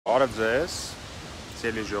Բարև ձեզ,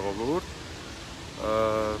 ցելի ժողովուրդ,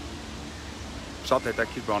 շատ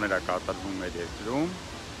հետաքրքիր բաներ է կատարվում մեր երկրում,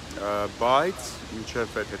 բայց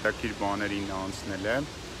մինչև այդ հետաքրքիր բաներին անցնել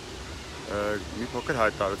մի փոքր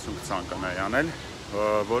հայտարարություն կցանկանայի անել,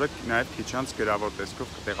 որը նաև քիչ անց գրավոր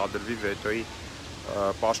տեսքով կտեղադրվի վետոյի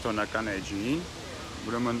պաշտոնական էջին,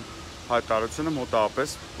 ուրեմն հայտարարությունը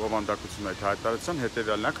մոտավորապես բովանդակություն է այդ հայտարարության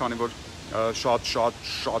հետևյալն է, քանի որ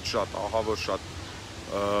շատ ահավոր շատ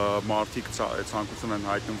մարդիկ ցանկություն են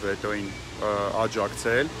հայտնում վետոյին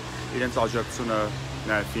աջակցել, իրենց աջակցությունը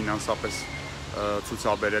նաև ֆինանսապես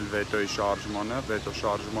ցուցաբերել վետոյի շարժմանը, վետո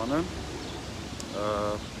շարժմանը,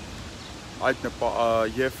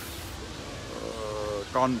 եւ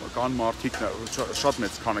կան մարդիկ շատ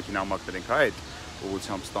մեծ քանակի նամակներ ենք այդ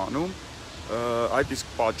ուղղությամբ ստանում, այդ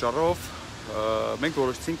իսկ պատճառով մենք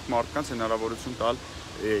որոշեցինք մարդկանց հնարավորություն տալ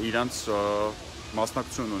իրանց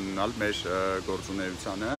մասնակցություն ունենալ մեր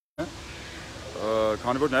գործունեությանը,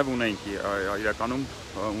 քանի որ նաև ունենք իրականում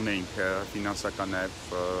ունենք ֆինանսական նաև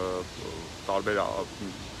տարբեր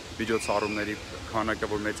միջոցառումների քանակը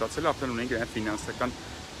որ մեծացել է, արդեն ունենք նաև ֆինանսական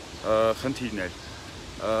խնդիրներ։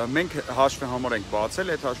 Մենք հաշվեհամար ենք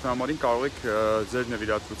բացել, այդ հաշվեհամարին կարող եք ձեր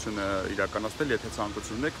նվիրատվությունը իրականացնել, եթե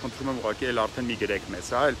ցանկություն ունեք, խնդրում եմ ուղղակի էլ արդեն մի գրեք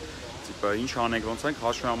մեզ, հա, ինչ անենք, ոնց ենք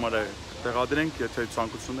հաշվեհամարը տեղադրենք, եթե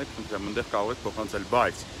ցանկություն ունեք, խնդրեմ, այնտեղ կարող եք փոխանցել,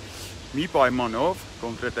 բայց մի պայմանով,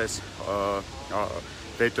 կոնկրետ այս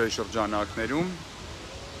վետոյի շրջանակներում,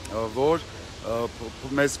 որ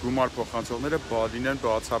մեզ գումար փոխանցողները լինեն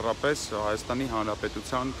բացառապես Հայաստանի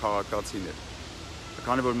Հանրապետության քաղաքացիներ,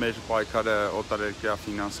 քանի որ մեր պայքարը օտարերկրյա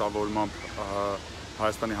ֆինանսավորմամբ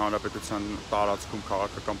Հայաստանի Հանրապետության տարածքում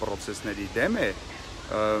քաղաքական պրոցեսների դեմ է,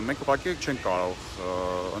 մենք ուղղակի չենք կարող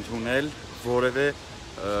ընդունել որևէ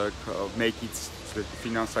մեկից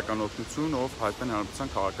ֆինանսական օգնություն, ով Հայաստանի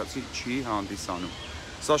Հանրապետության քաղաքացի չի հանդիսանում։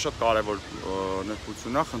 Սա շատ կարևոր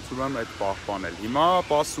նշություն է, խնդրում եմ այդ պահպանել։ Հիմա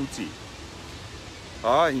պասուծի,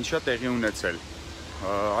 ինչա տեղի ունեցել։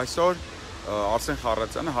 Այսօր Արսեն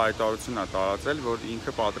Խառատյանը հայտարարություն է տարածել, որ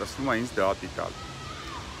ինքը պատրաստվում է ինձ դատի տալ։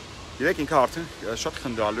 Գիտեք, ինքը արդեն շատ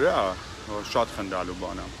խնդալու է, շատ խնդալու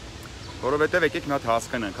բան է։ Որովհետև եկեք մի հատ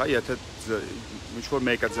հասկանանք, հա, եթե ինչ-որ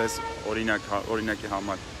մեկը ձեզ օրինակի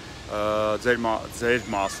համար ձեր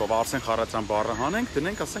մասով Արսեն Խառատյան բառը հանենք,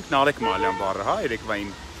 դնենք, ասենք Նարեկ Մալյան բառը, հա,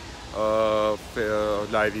 երեկվային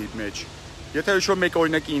լայվի մեջ։ Եթե ինչ-որ մեկ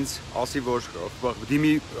օրինակի ինձ ասի, որ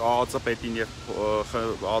դիմի ԱԱԾ-պետին եւ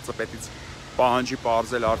ԱԱԾ-պետից պահանջի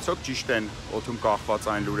պարզել արդյոք ճիշտ են օդում կախված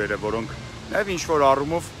այն լուրերը, որոնք նաեւ ինչ-որ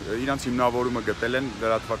առումով իրանց հիմնավորումը գտել են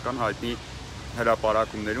լրատվական հայտնի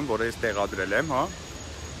հրապարակումներում, որը ես տեղադրել եմ, հա,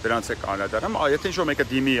 դրանց է անդրադառնամ, եթե ինչ-որ մեկը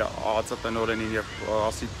դիմի ԱԱԾ տնօրենին եւ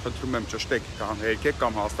ասի, խնդրում եմ ճշտեք կամ հերքեք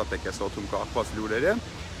կամ հաստատեք այս օդում կախված լուրերը,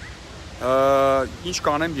 ինչ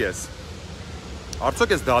կանեմ ես։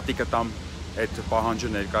 Արդյոք ես դատի կտամ այդ պահանջը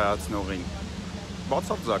ներկայացնողին։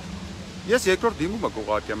 Բացարձակ։ Ես երկրորդ դիմումը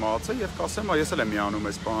կուղարկեմ ԱԱԾ եւ կասեմ, ես էլ եմ միանում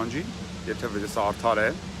այս պահանջին, եթե ես արդար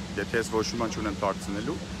եմ, եթե ես ոչ մի բան չունեմ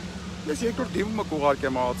տակցնելու, ես երկրորդ դիմումը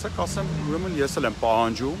կուղարկեմ ԱԱՑ, կասեմ, ուրեմն ես էլ եմ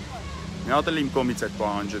պահանջում, մի հատ էլ իմ կողմից այդ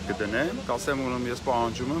պահանջը կդնեմ, կասեմ, ուրեմն ես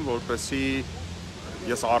պահանջում եմ, որպեսզի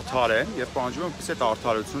ես արդար եմ եւ պահանջում եմ, որպեսզի այդ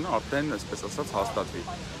արդարությունը արդեն, այսպես ասած, հաստատվի։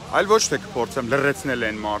 Այլ ոչ թե կփորձեմ լրացնել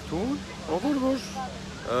այն մարդուն, ով որ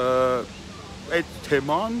այդ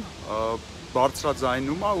թեման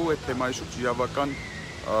բարձրաձայնում է ու այդ թեմայի շուրջ իրավական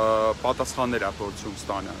պատասխաններ է փորձում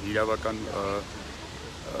ստանալ, իրավական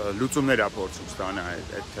լուծումներ է փորձում ստանալ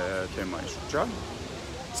այդ թեմայի շուրջ։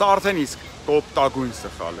 Սա արդեն իսկ կոպտագույն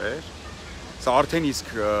սխալ էր։ Սա արդեն իսկ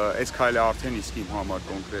այս քայլը արդեն իսկ իմ համար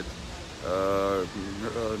կոնկրետ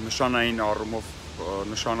նշանային առումով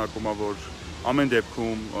նշանակում է, որ ամեն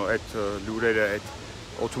դեպքում այդ լուրերը, այդ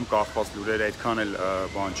օդում կախված լուրերը այդքան էլ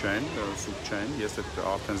բան չեն, սուտ չեն, ես այդ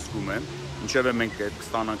արդեն զգում եմ։ Ինչևէ մենք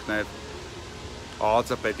կստանանք նաև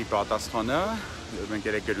ԱԱԾ պետի պատասխանը, մենք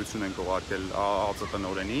երեք գրություն ենք ուղարկել ԱԱԾ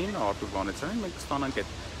տնօրենին, Արտուր Վանեցյանին, մենք կստանանք այդ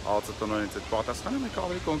ԱԱԾ տնօրենից այդ պատասխանը, մենք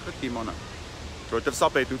ավելի կոնկրետ կիմանանք։ Որովհետև սա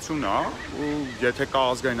պետություն է, ու եթե կա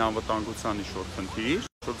ազգային անվտանգության ինչ-որ խնդիր,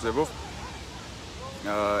 ինչ-որ ձևով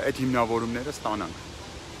այդ հիմնավորումները ստանանք։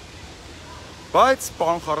 Բայց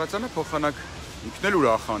պարոն Խառատյանը փոխանակ ինքն էլ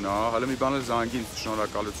ուրախանա, հələ մի բան էլ զանգի ինձ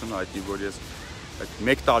շնորհակալություն հայտնի, որ ես այդ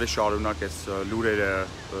 1 տարի շարունակ այս լուրերը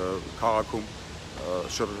քաղաքում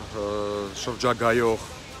շրջագայող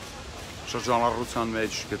շրջանառության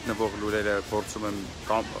մեջ գտնվող լուրերը փորձում եմ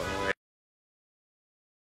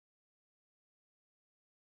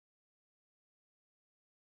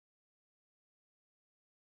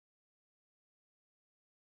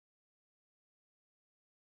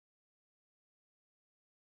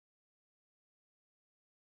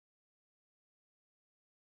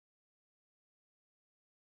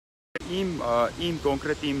Իմ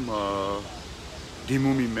կոնկրետ իմ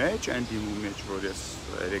դիմումի մեջ, այն դիմումի մեջ, որ ես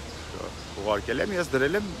երեք ուղարկել եմ, ես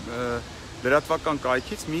դրել եմ լրատվական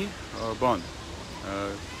կայքից մի բան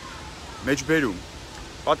մեջբերում։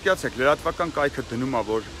 Պատկերացեք, լրատվական կայքը դնում է,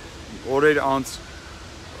 որ օրեր անց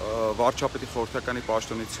վարչապետի խորհրդականի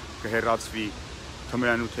պաշտոնից կհեռացվի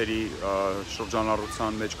թմրանյութերի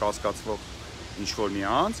շրջանառության մեջ կասկածվող ինչ-որ մի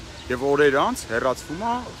անձ, եւ օրեր անց հեռացվում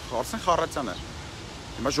է Արսեն Խառատյանը։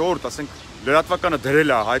 Հիմա ժողովուրդ, ասենք, լրատվականը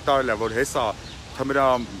դրել է, հայտարարել է, որ հեսա թմրա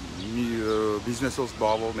բիզնեսով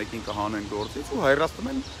զբաղվող մեկին կհանեն գործից ու հեռացնում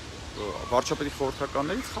են վարչապետի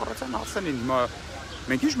խորհրդականներից Խառատյան Արսենին։ Հիմա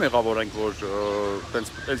մենք ինչ մեղավոր ենք, որ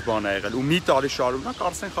տենց բան է եղել ու մի տարի շարունակ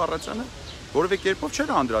Արսեն Խառատյանը որևէ կերպով չէր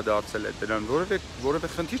անդրադարձել այդ դրան, որևէ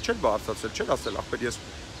խնդիր չէր բարձրացել, չէր ասել, ախպեր ես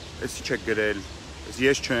էսի չեք գրել,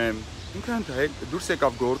 ես չեմ։ Ինքը դուրս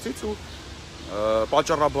եկավ գործից ու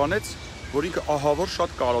պատճառաբանեց, որ ինքը ահավոր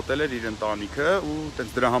շատ կարոտել էր իր ընտանիքը ու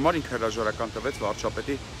տենց դրա համար ինքը հրաժարական տվեց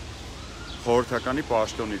վարչապետի խորհրդականի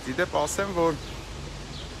պաշտոնից։ Իդեպ ասեմ, որ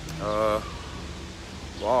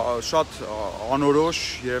շատ անորոշ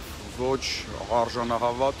եւ ոչ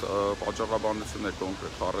արժանահավատ պատճառաբանություն էր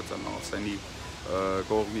կոնկրետ Խառատյան Արսենի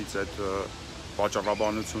կողմից այդ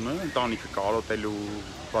պատճառաբանությունը, ընտանիքը կարոտելու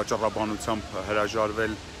պատճառաբանությամբ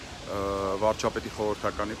հրաժարվել վարչապետի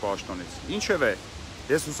խորհրդականի պաշտոնից։ Ինչևէ,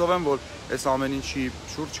 ես հուսով եմ, որ այս ամեն ինչի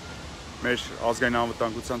շուրջ մեր ազգային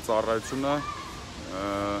անվտանգության ծառայությունը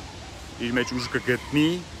իր մեջ ուժ կգտնի,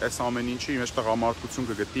 այս ամեն ինչի իր մեջ տղամարդկություն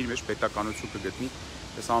կգտնի, իր մեջ պետականություն կգտնի,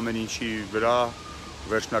 այս ամեն ինչի վրա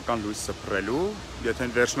վերջնական լույս սփռելու, եթե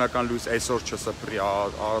վերջնական լույս այսօր չսփռի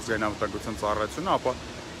ազգային անվտանգության ծառայությունը, ապա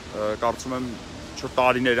կարծում եմ 4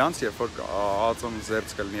 տարիներ անց, երբ որ ԱԱԾ-ն զերծ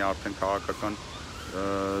կլինի արդեն քաղաքական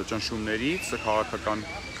ճնշումներից, քաղաքական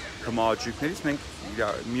քմահաճույքներից, մենք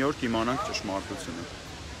մի օր կիմանանք ճշմարտությունը։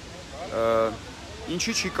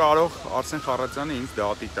 Ինչի չի կարող Արսեն Խառատյանը ինձ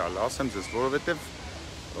դատի տալ, ասեմ ձեզ, որովհետև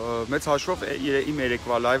մեծ հաշվով իմ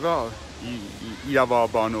երեկվա լայվը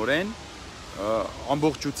իրավաբանորեն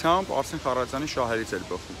ամբողջությամբ Արսեն Խառատյանի շահերից էր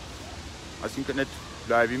բխում։ Այսինքն այդ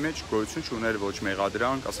լայվի մեջ գոյություն չուներ ոչ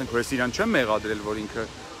մեղադրանք, ասենք ես իրան չեմ մեղադրել, որ ինքը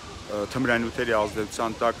թմրանյութերի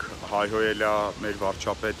ազդեցության տակ հայհոյել է մեր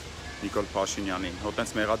վարչապետ Նիկոլ Փաշինյանին։ Հոտենց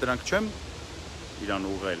մեղադրանք չեմ իրան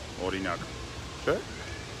ուղղել, օրինակ, չէ՞։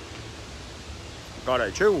 Կարայ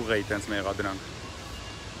չէ ուղղեի տենց մեղադրանք։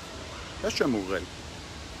 Ես չեմ ուղղել։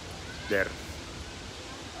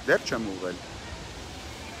 Դեռ չեմ ուղղել։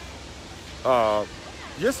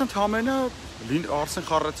 Ես ընդհանրապես Արսեն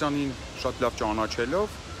Խառատյանին շատ լավ ճանաչելով,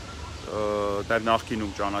 դեռ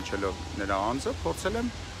նախկինում ճանաչելով նրա անձը, փորձել եմ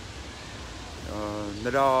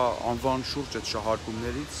նրա անվան շուրջ այդ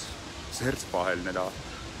շահարկումներից զերծ պահել նրա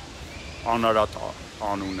անարատ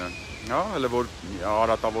անունը, հա, հələ որ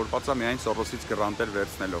արատավորված է միայն Սորոսից գրանտեր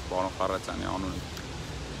վերցնելով պարոն Խառատյանի անունը։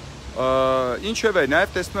 Ինչևէ,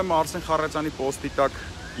 նաև տեսնում եմ Արսեն Խառատյանի պոստի տակ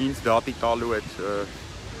ինձ դատի տալու այդ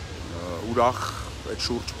ուրախ այդ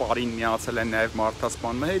շուրջ պարին միացել են նաև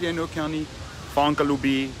Մարդասպան Մհեր Ենոքյանի ֆան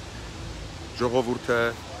կլուբի ժողովուրդը։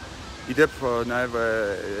 Իդեպ նաև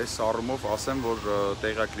այս առումով ասեմ, որ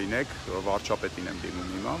տեղյակ լինեք, վարչապետին եմ դիմում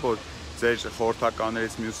հիմա, որ ձեր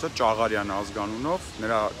խորհրդականներից մյուսը Ճաղարյան ազգանունով,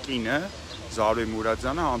 նրա կինը Զարուհի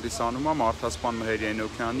Մուրադյանը հանդիսանում է Մարդասպան Մհեր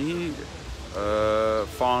Ենոքյանի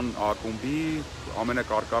ֆան ակումբի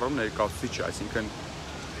ամենակարկառուն ներկայացուցիչը, այսինքն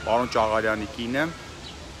պարոն Ճաղարյանի կինը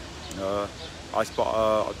այս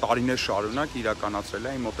տարիներ շարունակ իրականացրել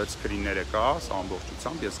է իմ մոտ այդ սկրինները կա, սա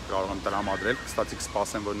ամբողջությամբ ես կարող եմ տրամադրել, կստացի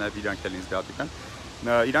կսպասեմ, որ նաև իրանք էլ ինձ դատի տան,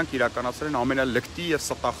 իրանք իրականացրել են ամենալկտի եւ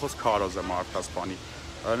ստախոս քարոզը Մարդասպանի։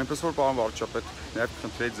 Նույնպես որ պարոն վարչապետ, նաև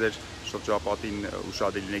կխնդրեի ձեր շրջապատին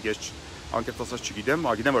ուշադիր լինեք, ես անկեղծ ասած չգիտեմ,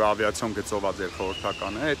 գիտեմ որ ավիացիոն գծով է ձեր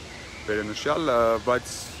խորհրդականը, այդ վերոնշյալ, բայց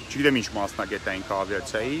չգիտեմ ինչ մասնագետ է ինքը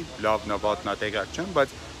ավիացիայի, լավն է, վատն է, տեղյակ չեմ, բայց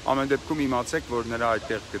ամեն դեպքում իմացեք, որ նրա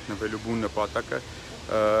այդտեղ գտնվելու բուն նպատակը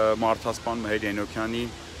Մարդասպան Մհեր Ենոքյանի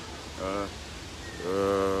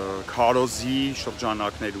քարոզի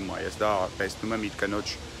շրջանակներում է, ես դա տեսնում եմ իր կնոջ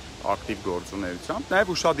ակտիվ գործունեությամբ, նաև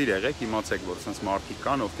ուշադիր եղեք, իմացեք, որ sense մարդիկ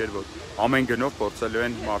կան, ովքեր որ ամեն գնով փորձելու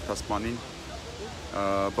են Մարդասպանին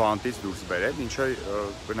բանտից դուրս բերել, ինչը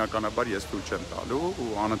բնականաբար ես թույլ չեմ տալու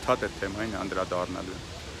ու անընդհատ այդ թեմային անդրադառնալու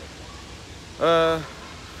եմ։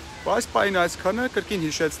 Այս պայն այսքանը կրկին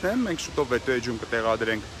հիշեցնեմ, մենք շուտով վետո էջում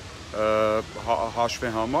կտեղադրենք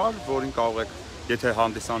հաշվի համար, որին կարող եք, եթե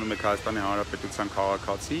հանդիսանում եք Հայաստանի Հանրապետության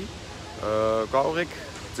քաղաքացի, կարող եք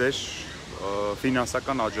ձեր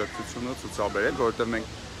ֆինանսական աջակցությունը ցուցաբերել, որովհետև մենք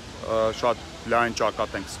շատ լայն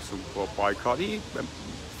ճակատ ենք սկսում պայքարի,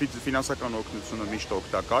 ֆինանսական օգնությունը միշտ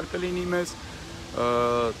օգտակար կլինի մեզ,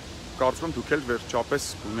 կարծում եմ դուք էլ վերջապես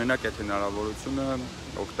ունենաք այդ հնարավորությունը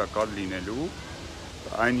օգտակար լինելու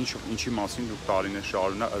այն ինչի մասին դուք տարիներ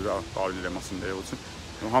շարունակ տարիների մասին ներողություն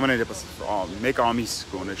համենայն դեպս մեկ ամիս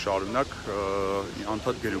գոնե շարունակ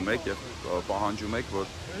անդադ գրում եք եւ պահանջում եք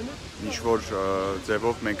որ ինչ որ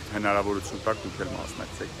ձևով մենք հնարավորություն տակ դուք էլ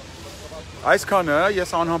մասնակցեք այսքանը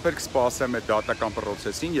ես անհամբեր կսպասեմ այդ դատական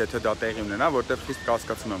process-ին եթե դա տեղի ունենա որտեղ խիստ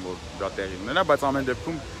կասկածում եմ որ դա տեղի ունենա բայց ամեն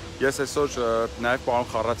դեպքում ես այսօր նաեւ պարոն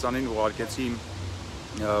Խառատյանին ուղարկեցի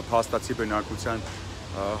փաստացի բնակության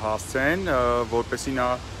հասցեն որպեսզի նա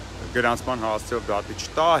գրանցման հասցեով դատի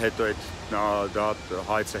չտա հետո այդ դա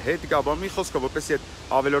հայցը հետ գա բա մի խոսքով որպեսզի այդ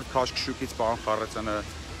ավելորդ քաշքշուկից պարոն Խառատյանը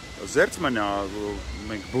զերծ մնա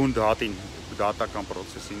մենք բուն դատին դատական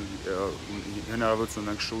process-ին հնարավորություն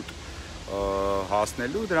ունենք շուտ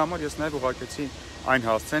հասնելու դրա համար ես նաև ուղարկեցի այն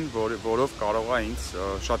հասցեն որով կարող է ինձ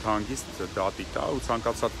շատ հանգիստ դատի տա ու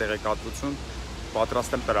ցանկացած տեղեկատվություն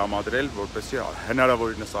պատրաստ եմ տրամադրել որպեսզի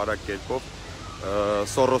հնարավորինս արագ կերպով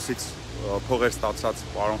Սորոսից փողեր ստացած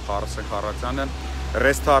պարոն Արսեն Խառատյանը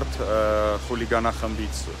Restart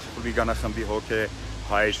խուլիգանախմբի հոգե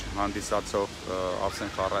հայր հանդիսացող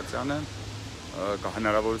Արսեն Խառատյանը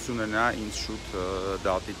հնարավորություն ունենա ինձ շուտ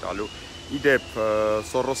դատի տալու իդեպ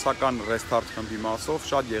Սորոսական Restart խմբի մասով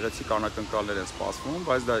շատ գեղեցիկ անակնկալներ են սպասվում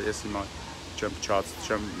բայց դա ես հիմա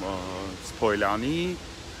չեմ սփոյլանի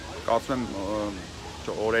կարծում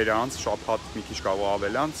եմ օրեր անց շաբաթ մի քիչ կարող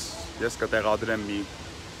ավել անց ես կտեղադրեմ մի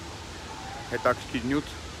հետաքրքիր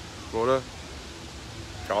նյութ որը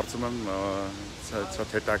կարծում եմ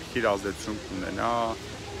շատ հետաքրքիր ազդեցություն կունենա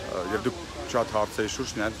եւ դուք շատ հարցերի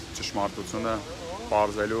շուրջ նաեւ ճշմարտությունը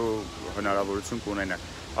բարձելու հնարավորություն կունենաք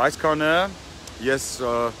այսքանը ես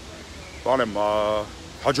բանեմ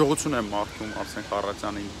հաջողություն եմ մաղթում Արսեն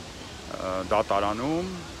Խառատյանին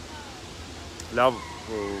դատարանում լավ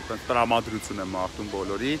տրամադրություն եմ մաղթում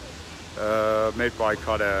բոլորի մեր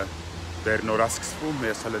պայքարը դեռ նոր սկսվում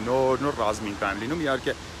ես հələ նոր ռազմին կայմ լինում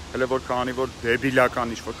իհարկե հələ որ քանի որ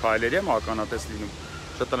դեբիլական ինչ-որ քայլերի եմ ականատես լինում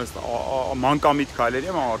շատ մանկամիտ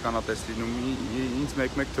քայլերի եմ ականատես լինում ինձ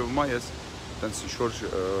մեկ-մեկ թվում է ես այտենց ինչ-որ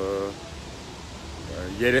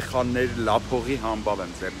երեխաներ լափողի համբավ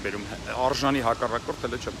եմ ձեռք բերում արժանի հակառակորդ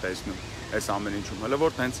հələ չեմ տեսնում այս ամեն ինչում հələ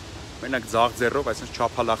որ տենց մենակ ձախ ձեռով այսինքն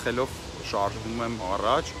չափալախելով շարժվում եմ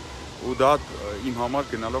առաջ ու դա իմ համար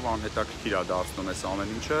գնալով անհետաքրքիր է դարձնում այս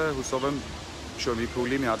ամեն ինչը հուսով եմ մի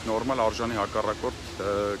փուլի մի հատ նորմալ արժանի հակառակորդ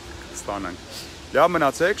կստանանք լավ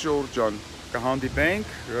մնացեք ժողովուրդ ջան կհանդիպենք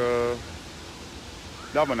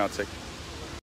լավ մնացեք